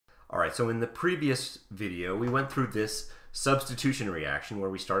Alright, so in the previous video we went through this substitution reaction where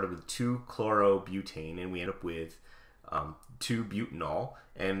we started with 2-chlorobutane and we end up with 2-butanol,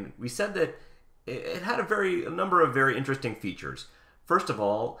 and we said that it had a number of very interesting features. First of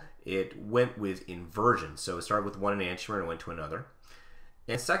all, it went with inversion, so it started with one enantiomer and went to another.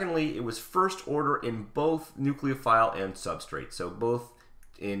 And secondly, it was first order in both nucleophile and substrate, so both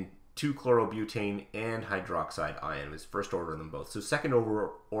in 2-chlorobutane and hydroxide ion. It was first order in them both, so second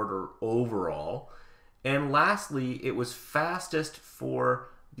order overall. And lastly, it was fastest for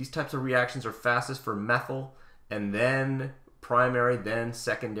these types of reactions, are fastest for methyl, and then primary, then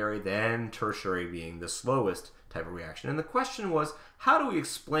secondary, then tertiary being the slowest type of reaction. And the question was, how do we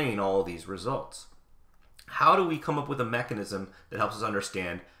explain all of these results? How do we come up with a mechanism that helps us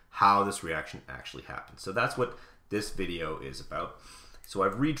understand how this reaction actually happens? So that's what this video is about. So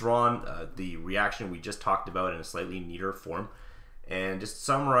I've redrawn the reaction we just talked about in a slightly neater form, and just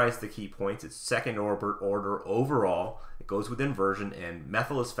summarize the key points. It's second order overall. It goes with inversion, and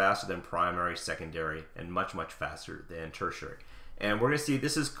methyl is faster than primary, secondary, and much faster than tertiary. And we're going to see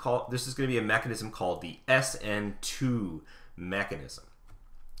this is going to be a mechanism called the SN2 mechanism.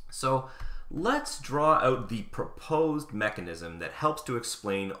 So let's draw out the proposed mechanism that helps to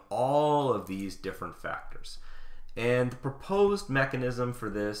explain all of these different factors. And the proposed mechanism for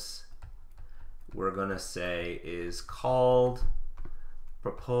this, we're going to say, is called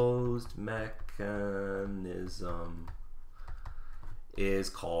proposed mechanism is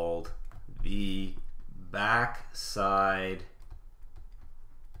called the backside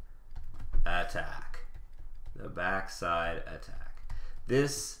attack. The backside attack.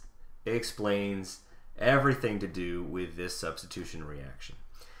 This explains everything to do with this substitution reaction.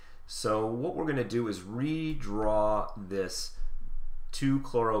 So what we're going to do is redraw this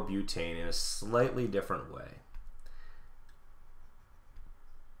 2-chlorobutane in a slightly different way.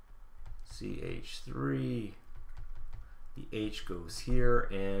 CH3, the H goes here,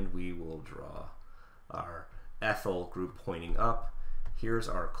 and we will draw our ethyl group pointing up. Here's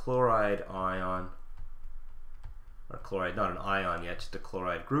our chloride ion, or chloride, not an ion yet, just a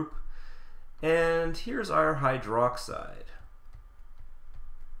chloride group. And here's our hydroxide,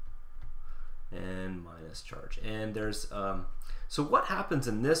 and minus charge. And there's so what happens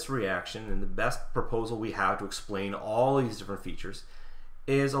in this reaction, and the best proposal we have to explain all these different features,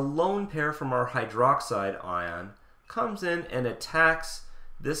 is a lone pair from our hydroxide ion comes in and attacks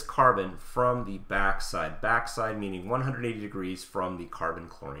this carbon from the backside. Backside meaning 180 degrees from the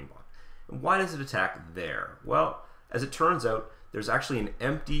carbon-chlorine bond. And why does it attack there? Well, as it turns out, there's actually an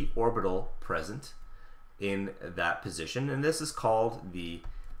empty orbital present in that position, and this is called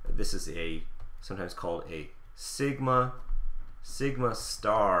sometimes called a sigma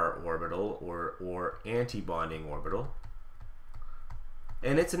star orbital or antibonding orbital.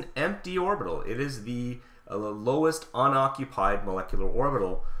 And it's an empty orbital. It is the lowest unoccupied molecular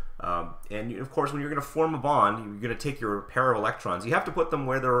orbital. And of course, when you're going to form a bond, you're going to take your pair of electrons. You have to put them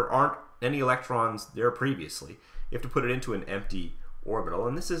where there aren't any electrons there previously. You have to put it into an empty orbital.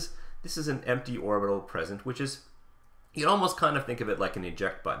 And this is an empty orbital present, which is, you can almost kind of think of it like an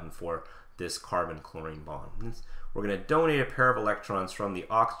eject button for this carbon-chlorine bond. We're going to donate a pair of electrons from the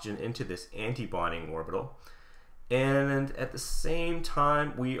oxygen into this antibonding orbital. And at the same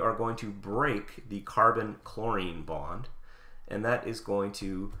time, we are going to break the carbon-chlorine bond, and that is going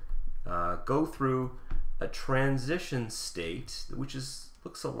to go through a transition state, which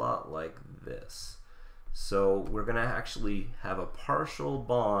looks a lot like this. So we're going to actually have a partial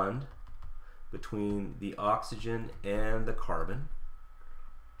bond between the oxygen and the carbon,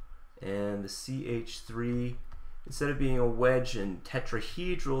 and the CH3, instead of being a wedge and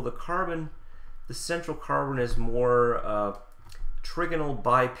tetrahedral, the central carbon is more trigonal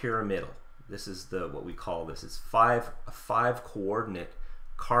bipyramidal. This is what we call this. It's a 5-coordinate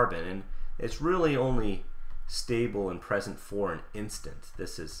carbon, and it's really only stable and present for an instant.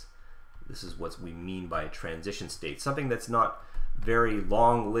 This is what we mean by a transition state. Something that's not very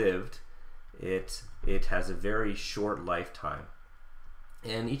long-lived. It has a very short lifetime.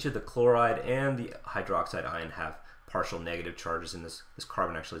 And each of the chloride and the hydroxide ion have partial negative charges, and this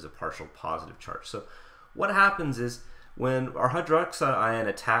carbon actually is a partial positive charge. So what happens is, when our hydroxide ion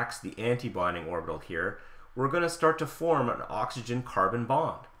attacks the antibonding orbital here, we're going to start to form an oxygen-carbon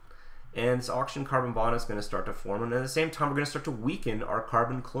bond. And this oxygen-carbon bond is going to start to form, and at the same time we're going to start to weaken our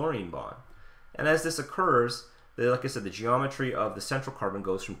carbon-chlorine bond. And as this occurs, like I said, the geometry of the central carbon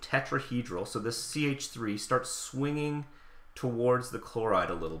goes from tetrahedral, so this CH3 starts swinging towards the chloride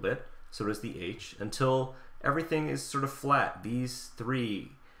a little bit, so does the H, until everything is sort of flat. These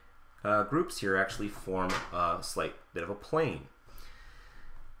three groups here actually form a slight bit of a plane.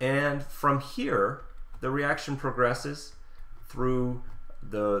 And from here, the reaction progresses through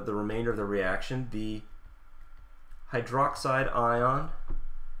the remainder of the reaction. The hydroxide ion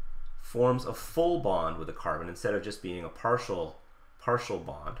forms a full bond with a carbon instead of just being a partial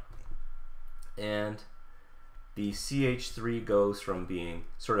bond. And the CH3 goes from being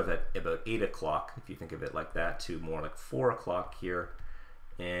sort of at about 8 o'clock, if you think of it like that, to more like 4 o'clock here.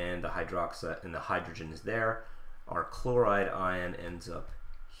 And the hydroxide and the hydrogen is there. Our chloride ion ends up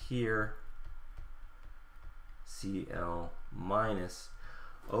here, Cl minus.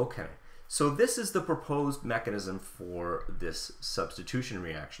 Okay, so this is the proposed mechanism for this substitution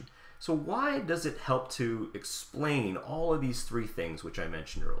reaction. So why does it help to explain all of these three things which I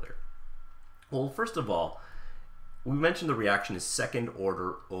mentioned earlier? Well, first of all, we mentioned the reaction is second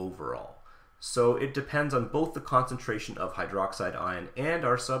order overall. So it depends on both the concentration of hydroxide ion and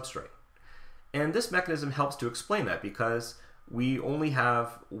our substrate. And this mechanism helps to explain that because we only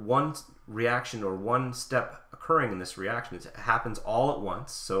have one reaction or one step occurring in this reaction. It happens all at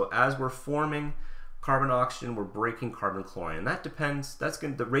once. So as we're forming carbon oxygen, we're breaking carbon chlorine. And that depends,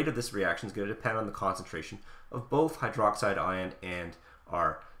 the rate of this reaction is going to depend on the concentration of both hydroxide ion and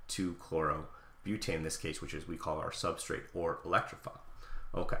our 2-chlorobutane in this case, which is we call our substrate or electrophile.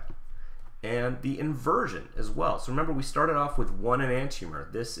 Okay. And the inversion as well. So remember, we started off with 1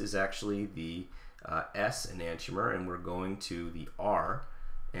 enantiomer. This is actually the S enantiomer, and we're going to the R.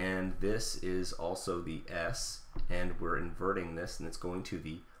 And this is also the S, and we're inverting this, and it's going to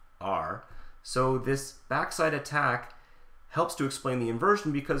the R. So this backside attack helps to explain the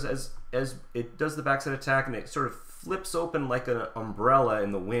inversion because as it does the backside attack, and it sort of flips open like an umbrella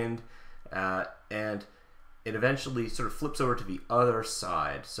in the wind, and it eventually sort of flips over to the other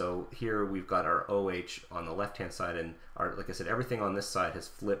side. So here we've got our OH on the left-hand side, and like I said, everything on this side has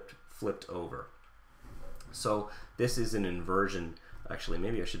flipped over. So this is an inversion. Actually,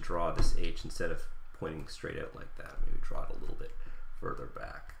 maybe I should draw this H instead of pointing straight out like that. Maybe draw it a little bit further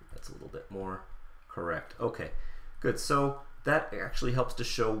back. That's a little bit more correct. Okay, good. So that actually helps to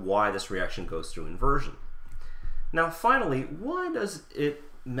show why this reaction goes through inversion. Now finally, why does it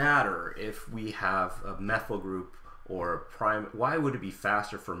matter if we have a methyl group or why would it be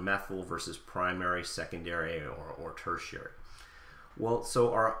faster for methyl versus primary, secondary, or tertiary? Well,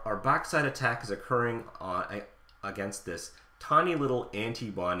 so our backside attack is occurring against this tiny little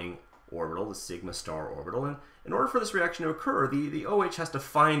anti-bonding orbital, the sigma star orbital, and in order for this reaction to occur, the OH has to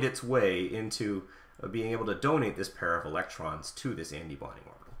find its way into being able to donate this pair of electrons to this anti-bonding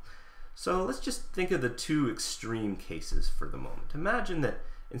orbital. So let's just think of the two extreme cases for the moment. Imagine that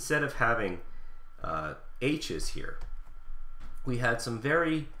instead of having H's here, we had some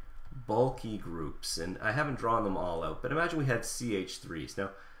very bulky groups, and I haven't drawn them all out, but imagine we had CH3s. Now,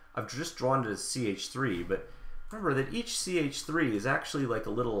 I've just drawn it as CH3, but remember that each CH3 is actually like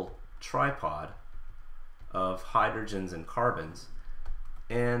a little tripod of hydrogens and carbons.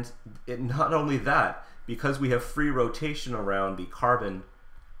 And not only that, because we have free rotation around the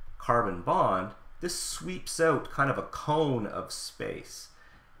carbon-carbon bond, this sweeps out kind of a cone of space.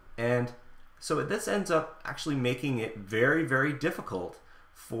 And so this ends up actually making it very, very difficult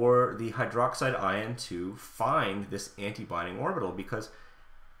for the hydroxide ion to find this anti-binding orbital, because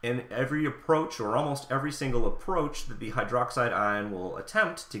in every approach, or almost every single approach that the hydroxide ion will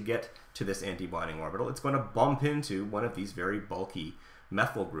attempt to get to this anti-binding orbital, it's going to bump into one of these very bulky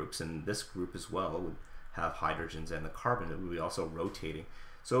methyl groups, and this group as well would have hydrogens and the carbon that would be also rotating.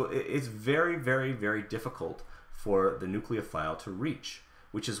 So it's very, very, very difficult for the nucleophile to reach,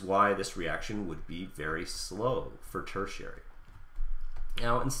 which is why this reaction would be very slow for tertiary.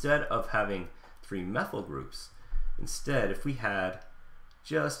 Now, instead of having 3 methyl groups, instead, if we had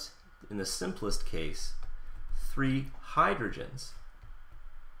just, in the simplest case, 3 hydrogens.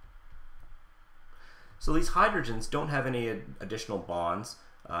 So these hydrogens don't have any additional bonds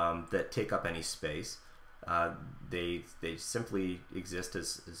that take up any space. They simply exist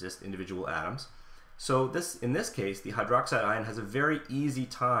as just individual atoms. So in this case, the hydroxide ion has a very easy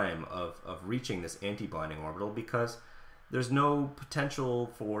time of reaching this anti-binding orbital because there's no potential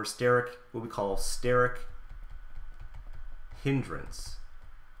for what we call steric hindrance.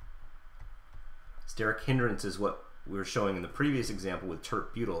 Steric hindrance is what we were showing in the previous example with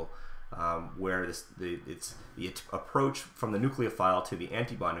tert-butyl, where the approach from the nucleophile to the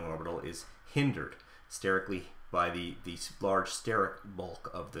antibonding orbital is hindered sterically by the large steric bulk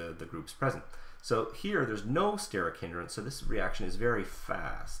of the groups present. So here there's no steric hindrance, so this reaction is very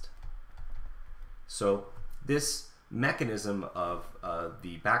fast. So this mechanism of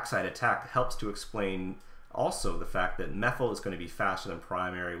the backside attack helps to explain also the fact that methyl is going to be faster than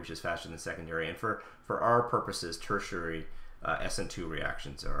primary, which is faster than secondary, and for our purposes, tertiary SN2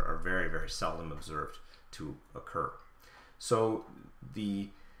 reactions are very, very seldom observed to occur. So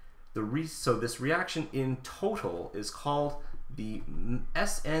so this reaction in total is called the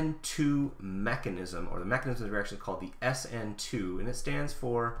SN2 mechanism, or the mechanism of the reaction is called the SN2, and it stands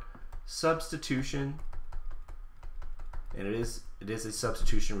for substitution, and it is a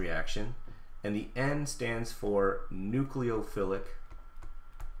substitution reaction, and the N stands for nucleophilic,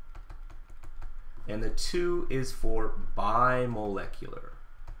 and the 2 is for bimolecular.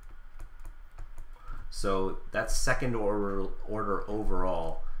 So that's second order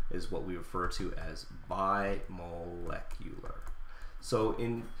overall is what we refer to as bimolecular. So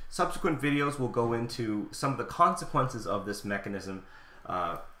in subsequent videos, we'll go into some of the consequences of this mechanism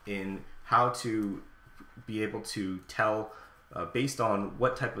in how to be able to tell based on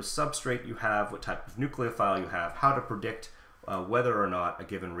what type of substrate you have, what type of nucleophile you have, how to predict whether or not a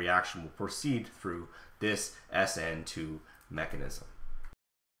given reaction will proceed through this SN2 mechanism.